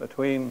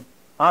between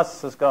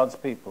us as God's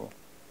people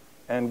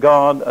and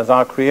God as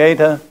our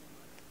Creator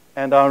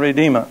and our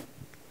Redeemer.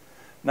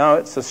 Now,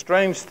 it's a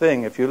strange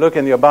thing. If you look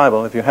in your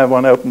Bible, if you have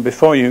one open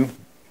before you,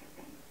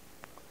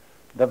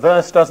 the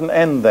verse doesn't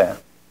end there.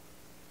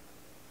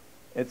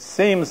 It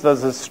seems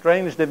there's a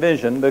strange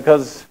division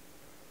because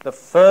the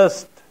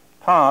first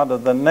part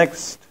of the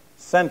next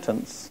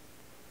sentence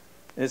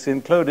is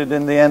included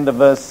in the end of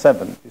verse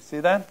 7. You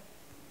see that?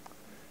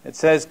 It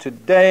says,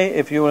 "Today,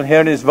 if you will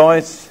hear his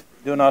voice,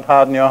 do not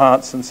harden your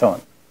hearts," and so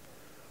on.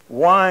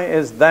 Why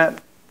is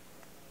that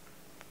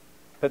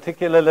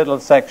particular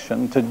little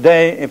section,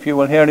 "Today, if you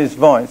will hear his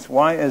voice,"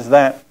 why is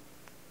that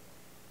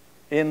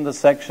in the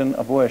section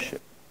of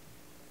worship?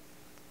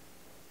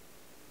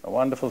 A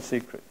wonderful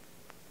secret.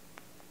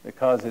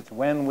 Because it's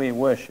when we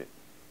worship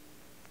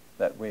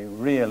that we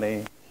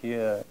really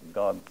hear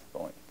God's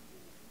voice.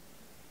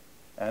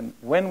 And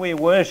when we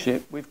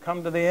worship, we've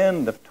come to the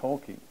end of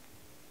talking.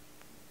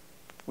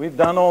 We've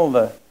done all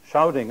the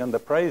shouting and the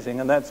praising,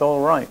 and that's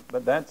all right,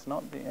 but that's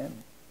not the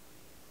end.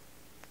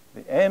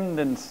 The end,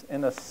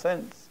 in a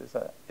sense,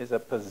 is a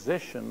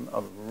position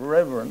of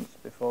reverence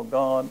before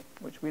God,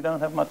 which we don't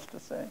have much to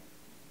say.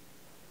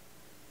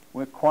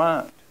 We're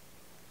quiet.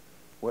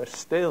 We're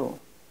still.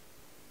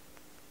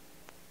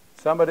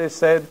 Somebody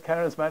said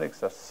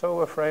charismatics are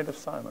so afraid of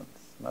silence,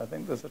 and I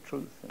think there's a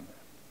truth in that.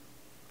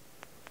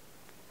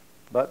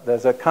 But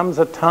there comes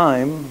a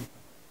time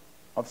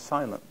of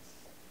silence.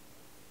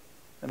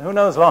 And who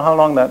knows how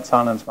long that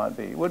silence might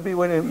be. Would be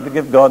willing to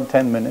give God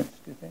 10 minutes,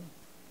 do you think?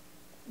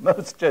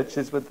 Most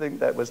churches would think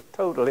that was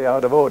totally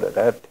out of order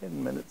to have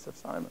 10 minutes of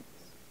silence.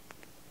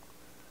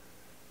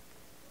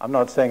 I'm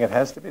not saying it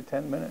has to be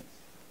 10 minutes.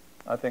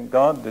 I think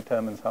God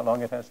determines how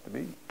long it has to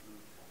be.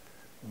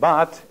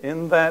 But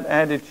in that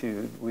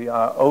attitude, we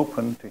are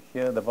open to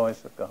hear the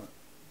voice of God.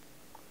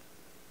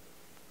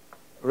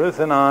 Ruth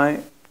and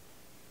I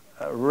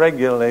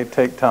regularly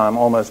take time,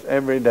 almost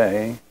every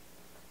day,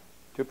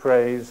 to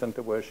praise and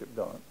to worship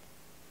God.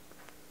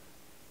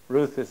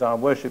 Ruth is our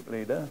worship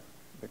leader,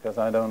 because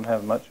I don't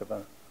have much of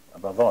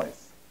a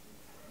voice.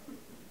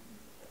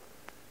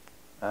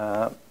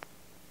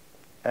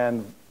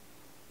 And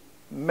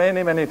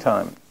many, many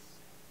times,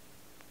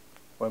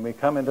 when we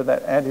come into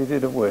that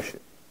attitude of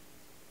worship,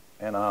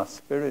 and our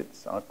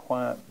spirits are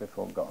quiet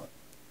before God,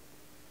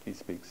 He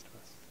speaks to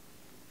us.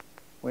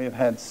 We have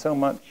had so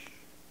much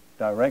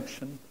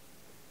direction,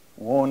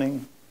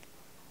 warning,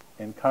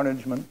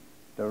 encouragement,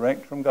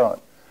 direct from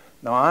God.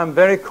 Now, I'm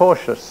very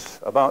cautious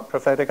about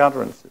prophetic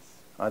utterances.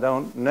 I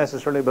don't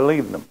necessarily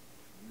believe them.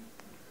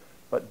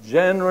 But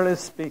generally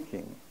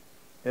speaking,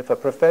 if a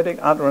prophetic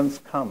utterance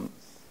comes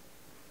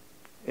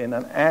in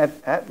an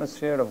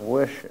atmosphere of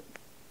worship,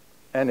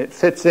 and it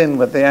fits in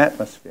with the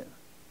atmosphere,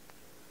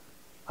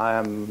 I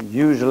am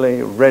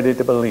usually ready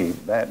to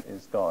believe that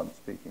is God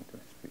speaking to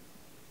His people.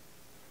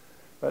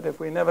 But if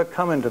we never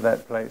come into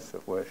that place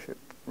of worship,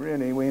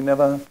 really we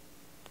never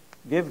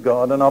give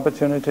God an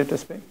opportunity to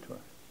speak to us.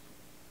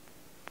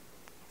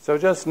 So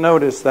just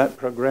notice that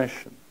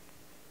progression.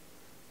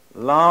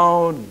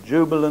 Loud,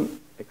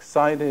 jubilant,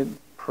 excited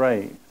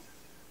praise.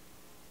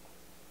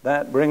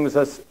 That brings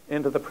us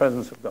into the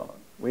presence of God.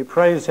 We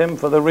praise Him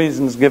for the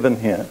reasons given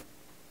here.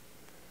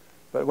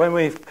 But when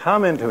we've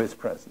come into His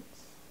presence,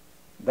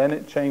 then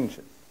it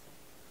changes.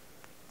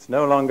 It's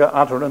no longer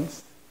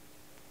utterance,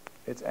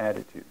 it's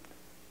attitude.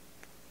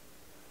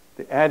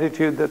 The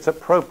attitude that's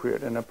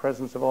appropriate in the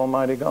presence of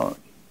Almighty God.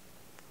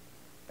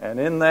 And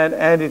in that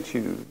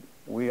attitude,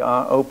 we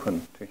are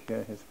open to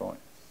hear His voice.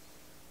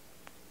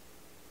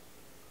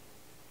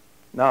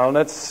 Now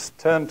let's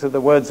turn to the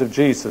words of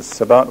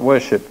Jesus about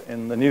worship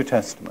in the New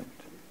Testament.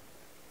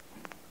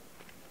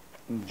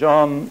 In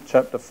John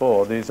chapter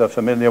 4, these are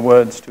familiar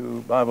words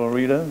to Bible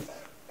readers.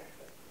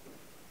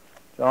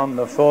 John,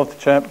 the 4th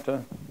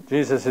chapter,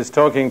 Jesus is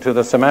talking to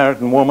the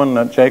Samaritan woman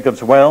at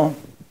Jacob's well.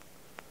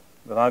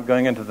 Without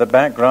going into the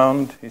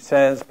background, he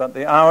says, "But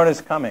the hour is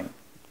coming,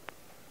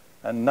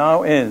 and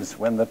now is,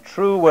 when the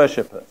true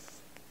worshippers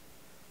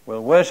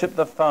will worship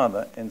the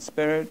Father in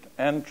spirit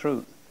and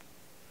truth.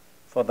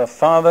 For the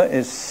Father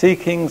is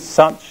seeking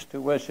such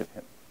to worship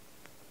Him."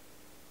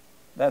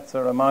 That's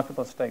a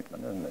remarkable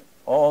statement, isn't it?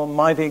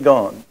 Almighty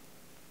God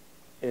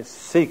is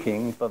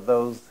seeking for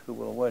those who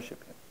will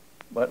worship Him.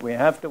 But we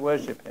have to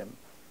worship Him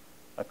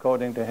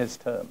according to His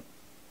terms,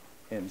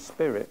 in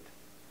spirit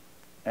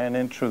and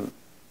in truth.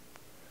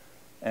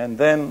 And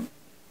then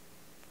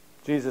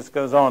Jesus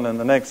goes on in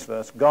the next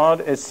verse, "God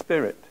is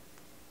spirit,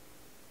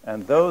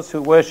 and those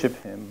who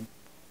worship Him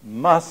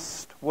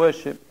must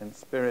worship in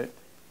spirit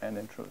and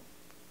in truth."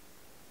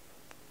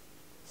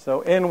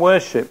 So in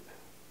worship,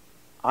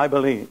 I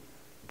believe,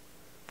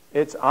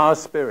 it's our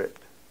spirit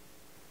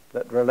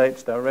that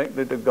relates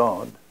directly to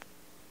God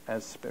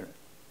as spirit.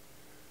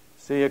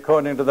 See,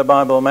 according to the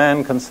Bible,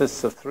 man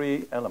consists of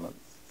 3 elements: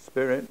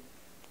 spirit,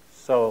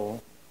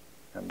 soul,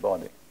 and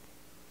body.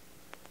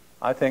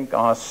 I think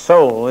our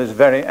soul is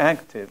very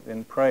active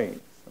in praise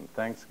and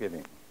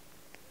thanksgiving.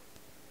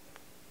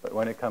 But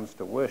when it comes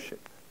to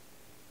worship,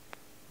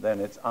 then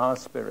it's our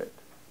spirit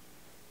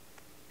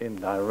in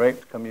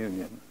direct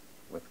communion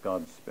with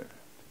God's Spirit.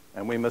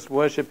 And we must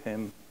worship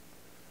him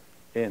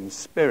in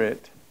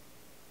spirit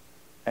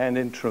and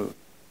in truth.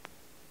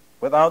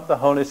 Without the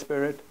Holy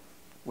Spirit,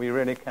 we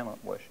really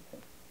cannot worship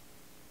him.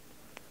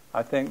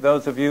 I think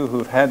those of you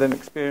who've had an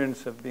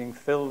experience of being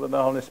filled with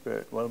the Holy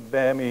Spirit will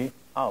bear me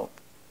out.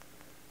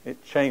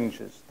 It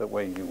changes the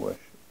way you worship.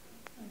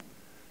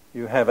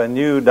 You have a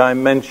new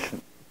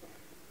dimension.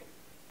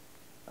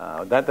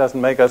 That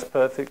doesn't make us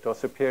perfect or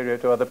superior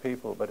to other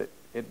people, but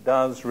it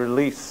does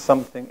release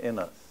something in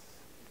us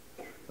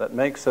that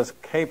makes us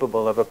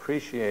capable of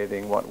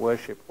appreciating what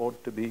worship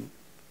ought to be.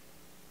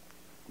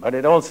 But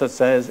it also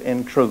says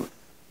in truth.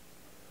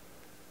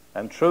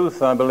 And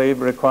truth, I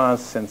believe,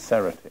 requires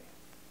sincerity.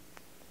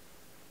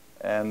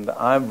 And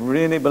I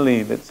really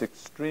believe it's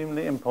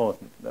extremely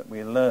important that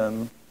we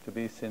learn to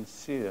be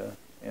sincere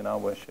in our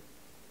worship.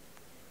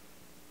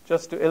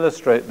 Just to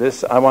illustrate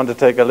this, I want to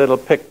take a little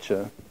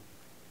picture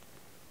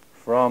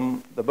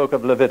from the book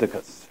of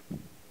Leviticus.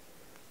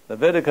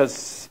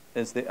 Leviticus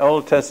is the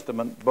Old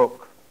Testament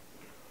book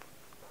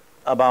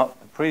about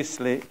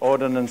priestly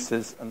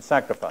ordinances and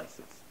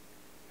sacrifices.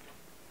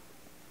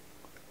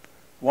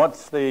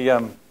 What's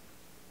the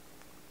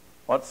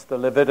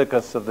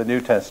Leviticus of the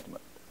New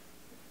Testament?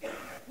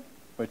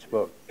 Which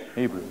book?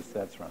 Hebrews,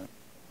 that's right.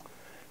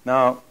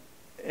 Now,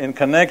 in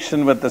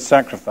connection with the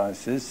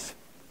sacrifices,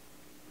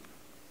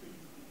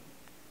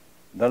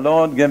 the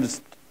Lord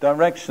gives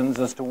directions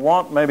as to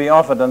what may be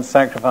offered in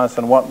sacrifice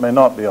and what may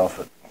not be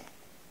offered.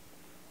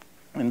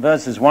 In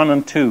verses 1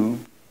 and 2,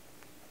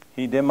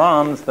 he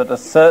demands that a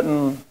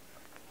certain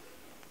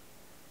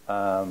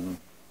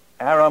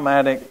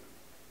aromatic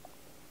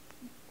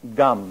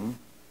gum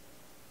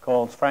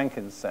called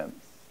frankincense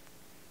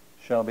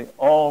shall be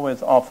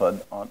always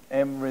offered on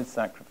every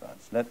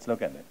sacrifice. Let's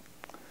look at it.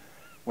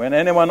 When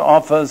anyone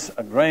offers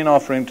a grain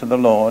offering to the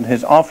Lord,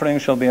 his offering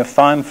shall be a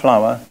fine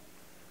flour,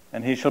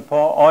 and he shall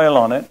pour oil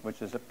on it,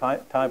 which is a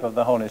type of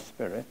the Holy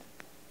Spirit,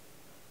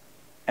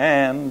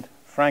 and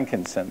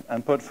frankincense,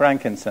 and put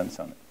frankincense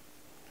on it.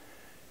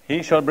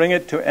 He shall bring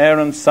it to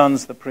Aaron's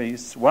sons the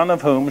priests, one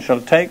of whom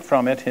shall take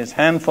from it his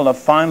handful of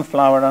fine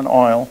flour and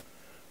oil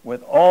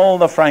with all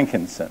the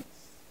frankincense.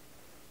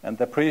 And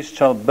the priest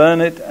shall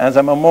burn it as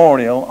a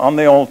memorial on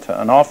the altar,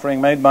 an offering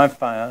made by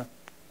fire,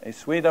 a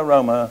sweet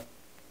aroma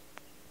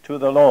to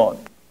the Lord.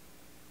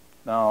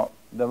 Now,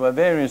 there were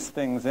various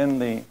things in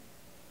the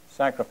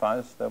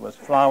sacrifice. There was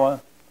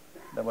flour,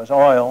 there was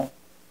oil.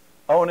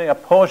 Only a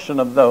portion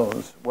of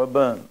those were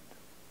burned,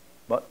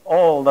 but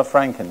all the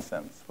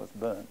frankincense was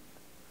burned.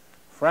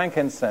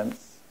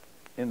 Frankincense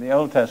in the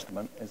Old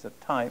Testament is a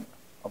type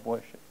of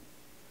worship.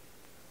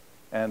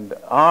 And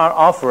our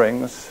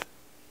offerings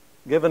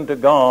given to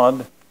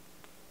God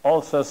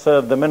also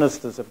serve the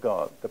ministers of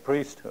God, the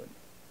priesthood.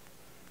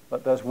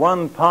 But there's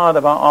one part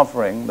of our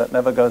offering that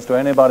never goes to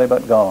anybody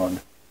but God.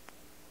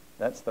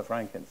 That's the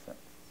frankincense,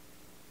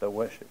 the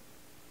worship.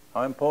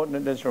 How important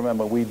it is to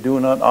remember we do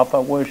not offer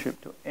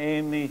worship to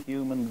any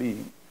human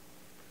being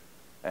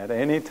at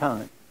any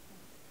time,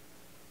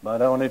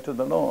 but only to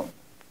the Lord.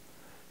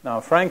 Now,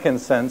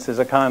 frankincense is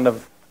a kind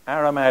of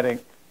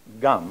aromatic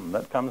gum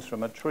that comes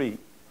from a tree.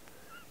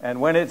 And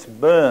when it's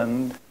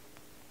burned,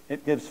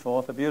 it gives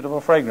forth a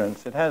beautiful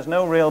fragrance. It has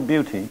no real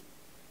beauty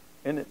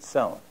in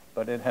itself,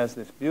 but it has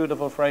this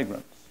beautiful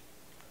fragrance.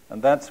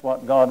 And that's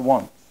what God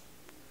wants.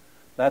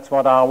 That's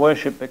what our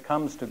worship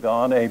becomes to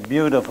God, a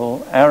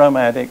beautiful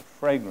aromatic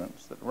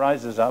fragrance that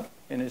rises up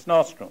in his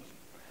nostrils.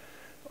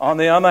 On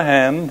the other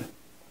hand,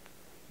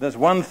 there's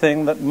one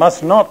thing that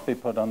must not be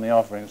put on the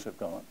offerings of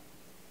God.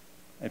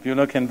 If you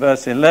look in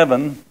verse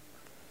 11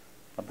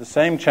 of the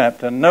same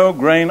chapter, no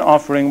grain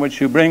offering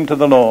which you bring to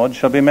the Lord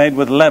shall be made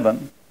with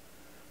leaven,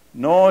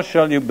 nor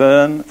shall you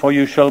burn, for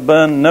you shall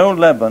burn no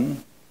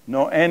leaven,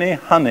 nor any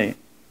honey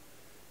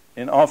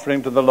in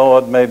offering to the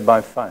Lord made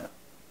by fire.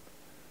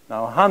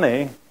 Now,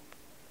 honey,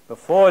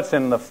 before it's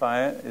in the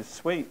fire, is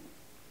sweet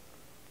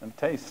and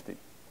tasty.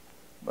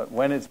 But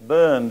when it's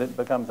burned, it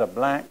becomes a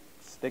black,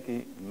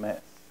 sticky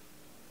mess.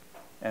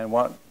 And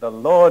what the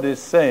Lord is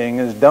saying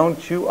is,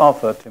 don't you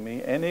offer to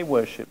me any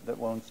worship that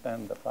won't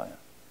stand the fire.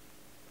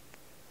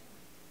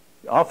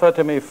 Offer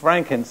to me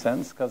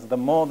frankincense, because the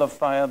more the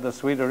fire, the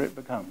sweeter it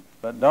becomes.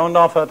 But don't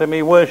offer to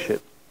me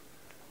worship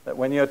that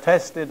when you're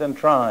tested and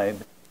tried,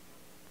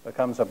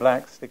 becomes a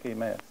black, sticky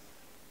mess.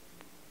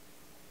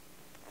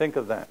 Think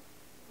of that.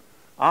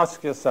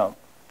 Ask yourself,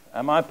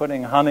 am I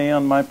putting honey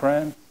on my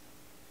prayers?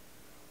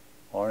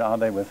 Or are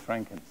they with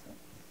frankincense?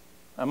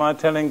 Am I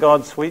telling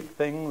God sweet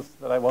things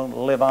that I won't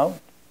live out?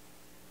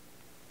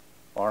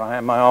 Or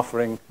am I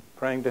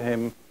praying to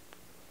him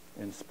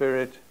in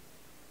spirit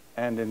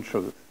and in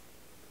truth?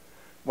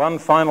 One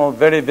final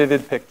very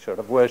vivid picture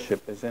of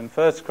worship is in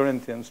 1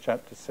 Corinthians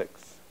chapter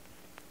 6.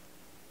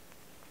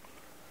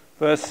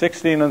 Verse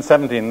 16 and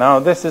 17. Now,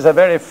 this is a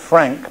very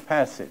frank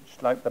passage,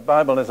 like the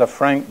Bible is a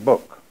frank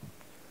book.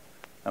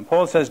 And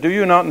Paul says, do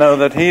you not know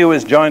that he who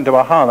is joined to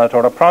a harlot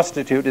or a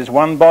prostitute is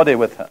one body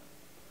with her?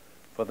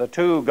 For the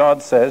two,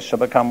 God says, shall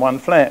become one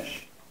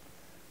flesh.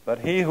 But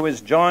he who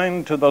is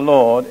joined to the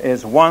Lord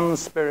is one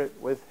spirit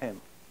with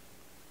him.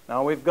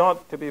 Now we've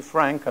got to be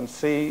frank and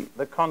see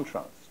the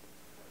contrast.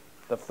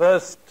 The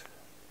first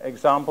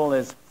example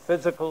is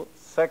physical,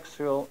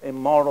 sexual,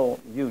 immoral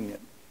union.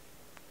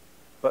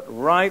 But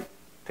right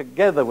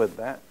together with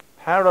that,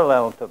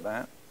 parallel to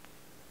that,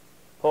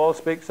 Paul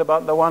speaks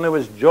about the one who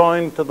is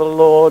joined to the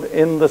Lord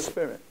in the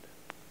Spirit.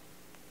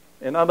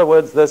 In other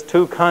words, there's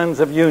two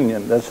kinds of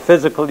union. There's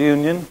physical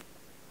union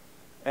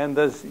and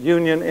there's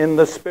union in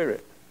the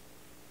Spirit.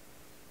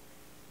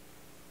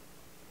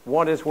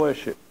 What is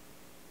worship?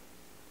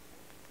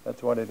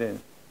 That's what it is.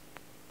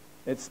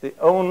 It's the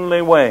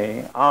only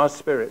way our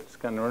spirits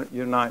can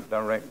unite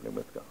directly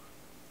with God.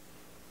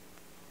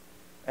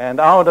 And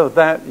out of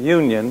that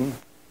union,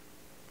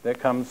 there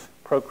comes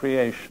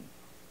procreation.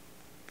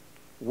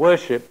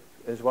 Worship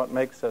is what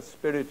makes us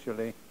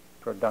spiritually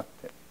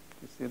productive.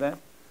 You see that?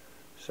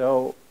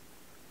 So,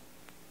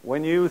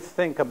 when you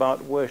think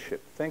about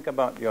worship, think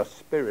about your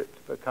spirit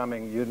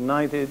becoming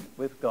united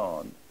with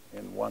God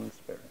in one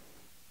spirit.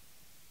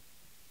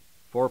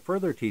 For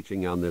further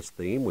teaching on this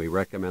theme, we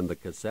recommend the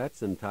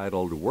cassettes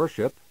entitled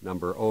Worship,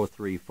 number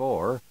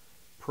 034,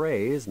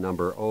 Praise,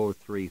 number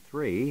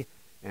 033,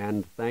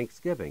 and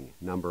Thanksgiving,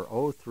 number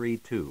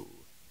 032.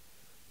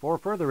 For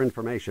further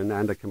information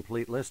and a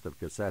complete list of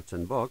cassettes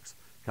and books,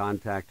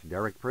 contact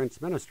Derek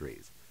Prince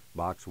Ministries,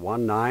 Box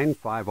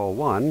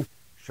 19501,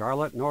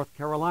 Charlotte, North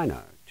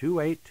Carolina,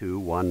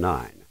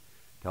 28219.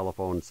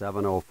 Telephone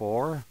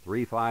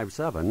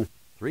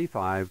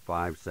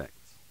 704-357-3556.